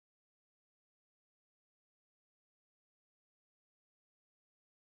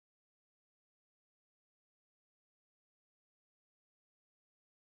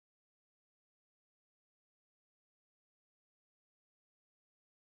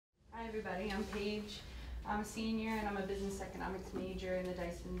everybody. I'm Paige. I'm a senior and I'm a business economics major in the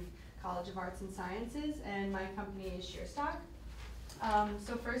Dyson College of Arts and Sciences, and my company is SheerStock.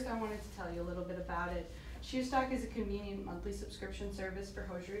 So first I wanted to tell you a little bit about it. SheerStock is a convenient monthly subscription service for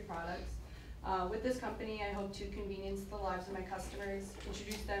hosiery products. With this company, I hope to convenience the lives of my customers,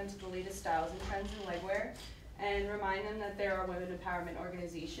 introduce them to the latest styles and trends in legwear, and remind them that there are women empowerment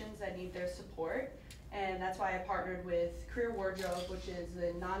organizations that need their support. And that's why I partnered with Career Wardrobe, which is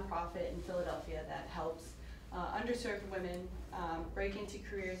a nonprofit in Philadelphia that helps underserved women break into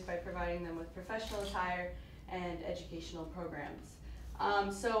careers by providing them with professional attire and educational programs.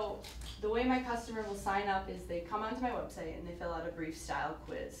 So the way my customer will sign up is they come onto my website and they fill out a brief style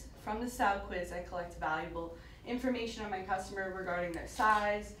quiz. From the style quiz, I collect valuable information on my customer regarding their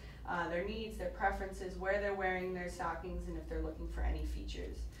size, their needs, their preferences, where they're wearing their stockings, and if they're looking for any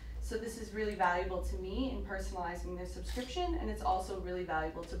features. So this is really valuable to me in personalizing their subscription, and it's also really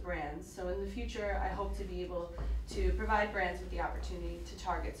valuable to brands. So in the future, I hope to be able to provide brands with the opportunity to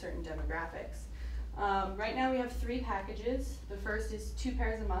target certain demographics. Right now we have 3 packages. The first is 2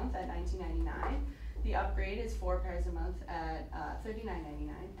 pairs a month at $19.99. The upgrade is 4 pairs a month at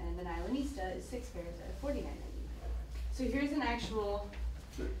 $39.99, and the Nylonista is 6 pairs at $49.99. So here's an actual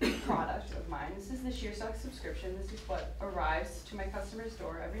product of mine. This is the SheerStock subscription. This is what arrives to my customer's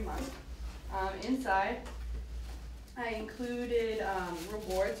door every month. Inside, I included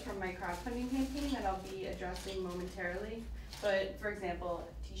rewards from my crowdfunding campaign that I'll be addressing momentarily. But for example,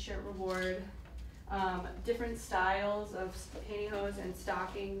 t-shirt reward, different styles of pantyhose and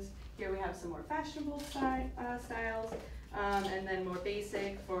stockings. Here we have some more fashionable styles, and then more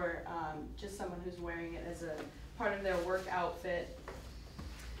basic for just someone who's wearing it as a part of their work outfit.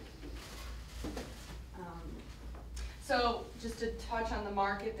 So just to touch on the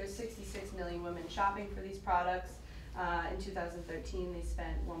market, there's 66 million women shopping for these products. In 2013, they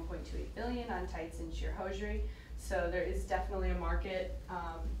spent $1.28 billion on tights and sheer hosiery. So there is definitely a market.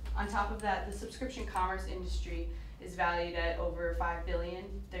 On top of that, the subscription commerce industry is valued at over $5 billion.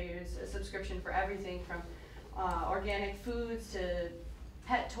 There's a subscription for everything from organic foods to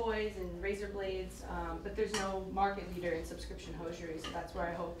pet toys and razor blades, but there's no market leader in subscription hosiery, so that's where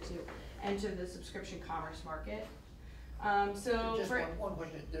I hope to enter the subscription commerce market. So just one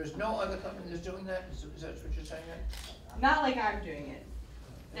question. There's no other company that's doing that? Is that what you're saying? Not like I'm doing it.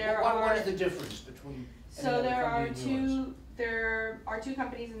 What is the difference between? So there are two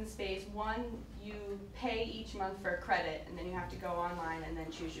companies in the space. One, you pay each month for a credit, and then you have to go online and then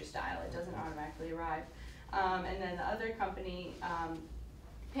choose your style. It doesn't automatically arrive. And then the other company,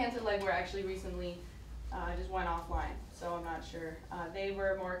 Pants and Legwear, actually recently just went offline, so I'm not sure. They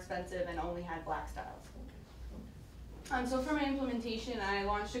were more expensive and only had black styles. So for my implementation, I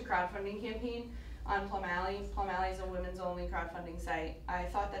launched a crowdfunding campaign on Plum Alley. Plum Alley is a women's only crowdfunding site. I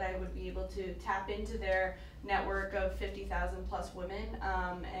thought that I would be able to tap into their network of 50,000 plus women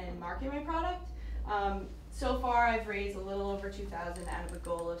and market my product. So far I've raised a little over 2,000 out of a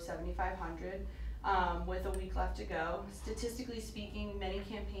goal of 7,500 with a week left to go. Statistically speaking, many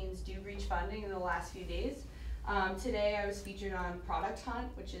campaigns do reach funding in the last few days. Today I was featured on Product Hunt,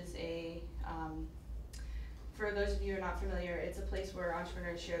 which is a for those of you who are not familiar, it's a place where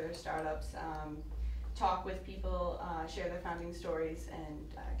entrepreneurs share their startups, talk with people, share their founding stories,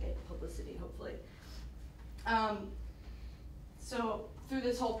 and get publicity, hopefully. So through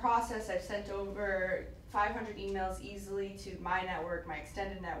this whole process, I've sent over 500 emails easily to my network, my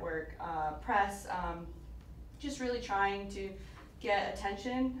extended network, press, just really trying to get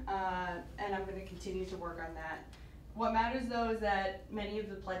attention, and I'm going to continue to work on that. What matters though is that many of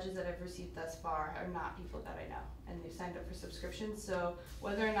the pledges that I've received thus far are not people that I know, and they've signed up for subscriptions. So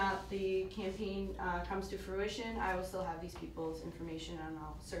whether or not the campaign comes to fruition, I will still have these people's information, and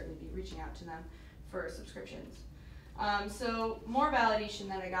I'll certainly be reaching out to them for subscriptions. So more validation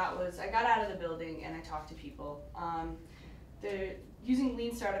that I got was I got out of the building and I talked to people. They're using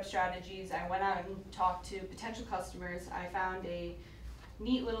lean startup strategies. I went out and talked to potential customers. I found a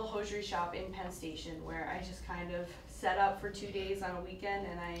neat little hosiery shop in Penn Station where I just kind of set up for 2 days on a weekend,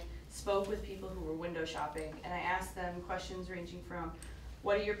 and I spoke with people who were window shopping, and I asked them questions ranging from,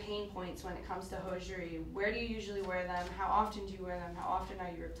 what are your pain points when it comes to hosiery? Where do you usually wear them? How often do you wear them? How often are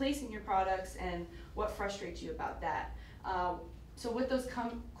you replacing your products? And what frustrates you about that? So with those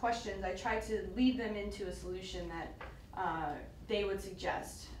questions, I tried to lead them into a solution that they would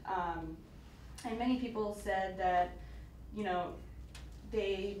suggest. And many people said that, you know,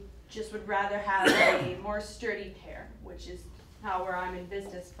 they just would rather have a more sturdy pair, which is where I'm in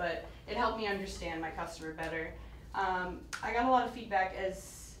business, but it helped me understand my customer better. I got a lot of feedback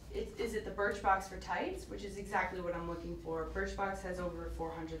as is it the Birchbox for tights, which is exactly what I'm looking for. Birchbox has over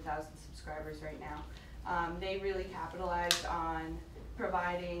 400,000 subscribers right now. They really capitalized on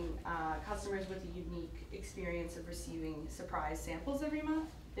providing customers with a unique experience of receiving surprise samples every month.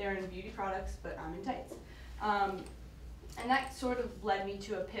 They're in beauty products, but I'm in tights. And that sort of led me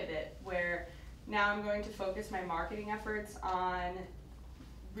to a pivot where now I'm going to focus my marketing efforts on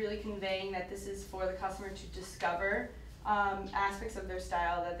really conveying that this is for the customer to discover aspects of their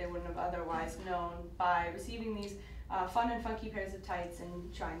style that they wouldn't have otherwise known by receiving these fun and funky pairs of tights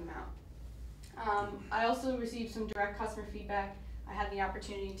and trying them out. I also received some direct customer feedback. I had the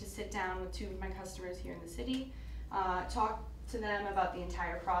opportunity to sit down with 2 of my customers here in the city, talk to them about the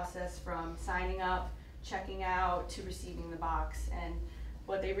entire process from signing up, checking out, to receiving the box. And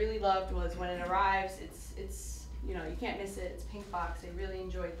what they really loved was when it arrives, it's you know, you can't miss it, it's a pink box. They really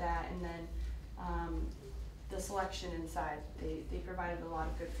enjoyed that. And then the selection inside, they provided a lot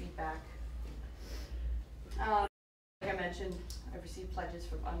of good feedback. Like I mentioned, I've received pledges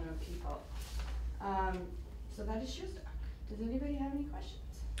from unknown people. So that is SheerStock. Does anybody have any questions?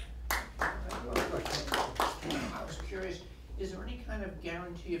 I have a question. I was curious, is there any kind of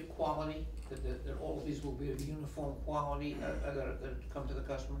guarantee of quality, that all of these will be of uniform quality that come to the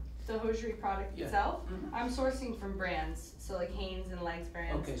customer? The hosiery product itself, I'm sourcing from brands, so like Hanes and Legs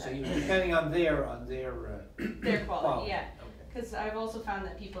brands. Okay, so you're depending on their their quality, yeah. Okay. Because I've also found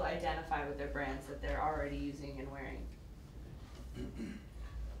that people identify with their brands that they're already using and wearing.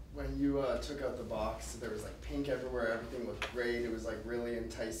 When you took out the box, there was like pink everywhere, everything looked great, it was like really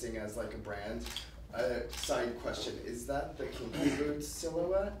enticing as like a brand. Side question, is that the Kinky Boots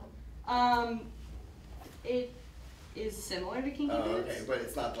silhouette? It is similar to Kinky Boots. Okay, but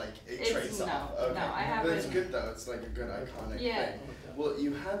it's not like it trace off. No, Okay. no, I haven't. But it's good though, it's like a good iconic Yeah. thing. Well,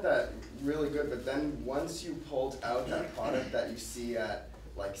 you had that really good, but then once you pulled out that product that you see at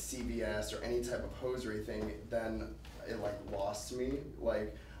like CVS or any type of hosiery thing, then it like lost me.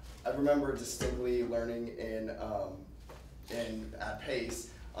 Like, I remember distinctly learning at Pace,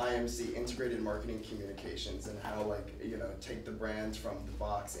 IMC, Integrated Marketing Communications, and how like, you know, take the brand from the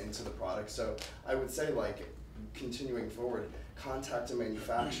box into the product. So I would say like, continuing forward, contact a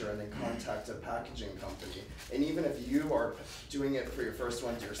manufacturer and then contact a packaging company. And even if you are doing it for your first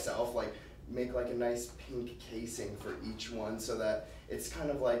ones yourself, like make like a nice pink casing for each one so that it's kind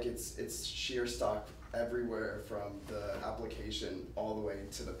of like it's SheerStock everywhere from the application all the way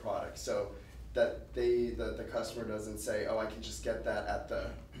to the product. So that the customer doesn't say, oh, I can just get that at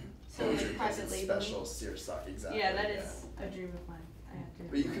the hosiery because it's special SheerStock. Exactly. Yeah, that is a dream of mine. I have to.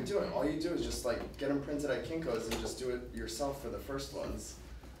 But you can do it. All you do is just like get them printed at Kinko's and just do it yourself for the first ones.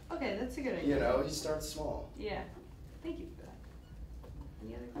 Okay, that's a good idea. You know, you start small. Yeah.